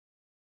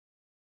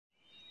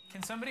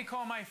Can somebody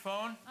call my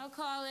phone? I'll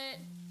call it.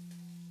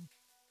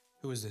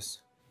 Who is this?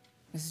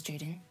 This is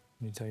Jaden.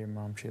 You tell your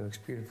mom she looks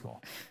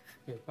beautiful.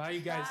 Okay, bye, you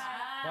guys.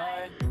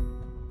 Bye. Bye.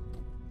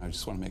 I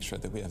just want to make sure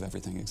that we have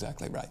everything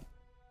exactly right.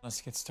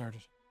 Let's get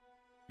started.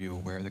 Are you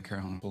aware that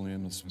Carolyn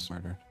Williams was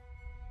murdered?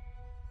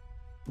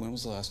 When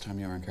was the last time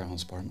you were in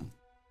Carolyn's apartment?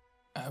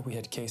 We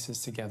had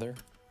cases together.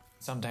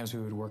 Sometimes we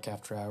would work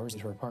after hours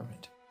at her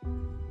apartment.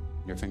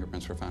 Your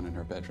fingerprints were found in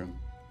her bedroom.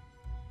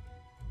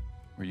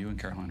 Were you and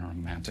Carolyn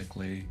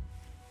romantically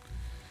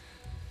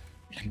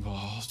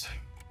involved?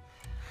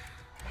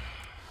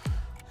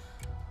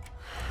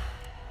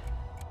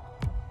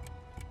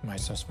 My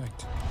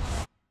suspect.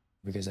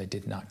 Because I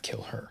did not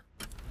kill her.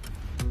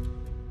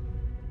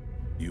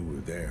 You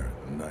were there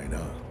night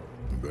out.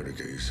 You better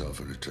get yourself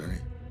an attorney.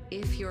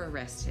 If you're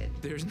arrested,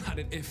 There's not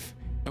an if.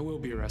 I will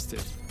be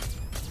arrested.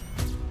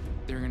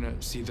 They're gonna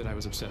see that I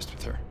was obsessed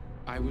with her.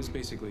 I was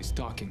basically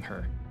stalking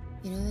her.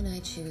 You know the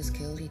night she was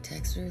killed, he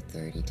texted her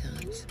 30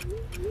 times.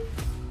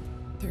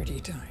 30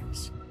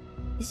 times.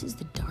 This is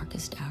the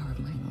darkest hour of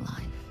my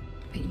life.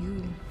 But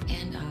you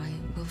and I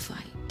will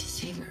fight to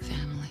save your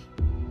family.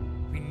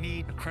 We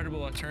need a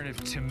credible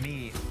alternative to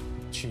me.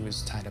 She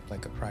was tied up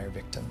like a prior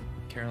victim.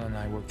 Carolyn and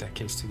I worked that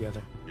case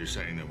together. You're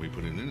saying that we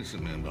put an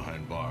innocent man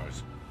behind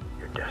bars.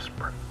 You're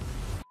desperate.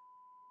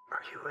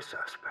 Are you a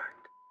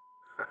suspect?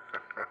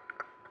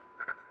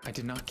 I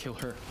did not kill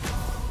her.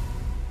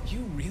 You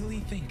really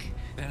think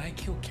that I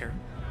killed Karen?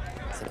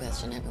 It's the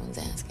question everyone's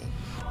asking.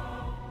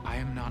 I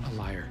am not a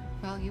liar.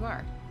 well, you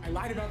are. I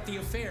lied about the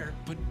affair,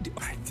 but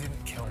I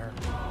didn't kill her.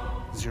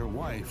 Does your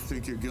wife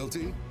think you're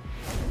guilty?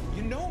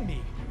 You know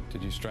me.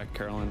 Did you strike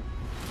Carolyn?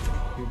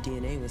 Your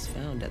DNA was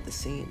found at the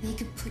scene. They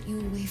could put you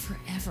away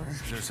forever.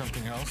 Is there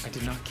something else? I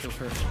did not kill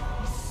her.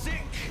 Sick!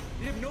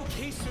 They have no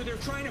case, so they're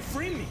trying to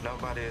free me.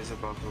 Nobody is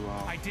above the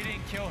law. I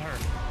didn't kill her.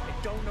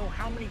 I don't know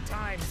how many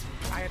times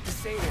I have to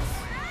say this.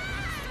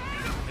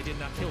 I did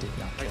not kill her.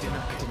 I did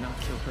not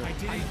kill her. I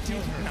didn't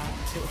kill her. not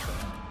kill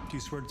her. Do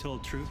you swear to tell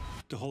the truth,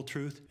 the whole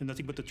truth, and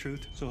nothing but the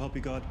truth, so help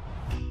you God?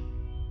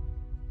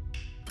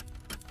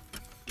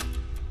 I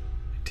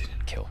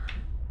didn't kill her.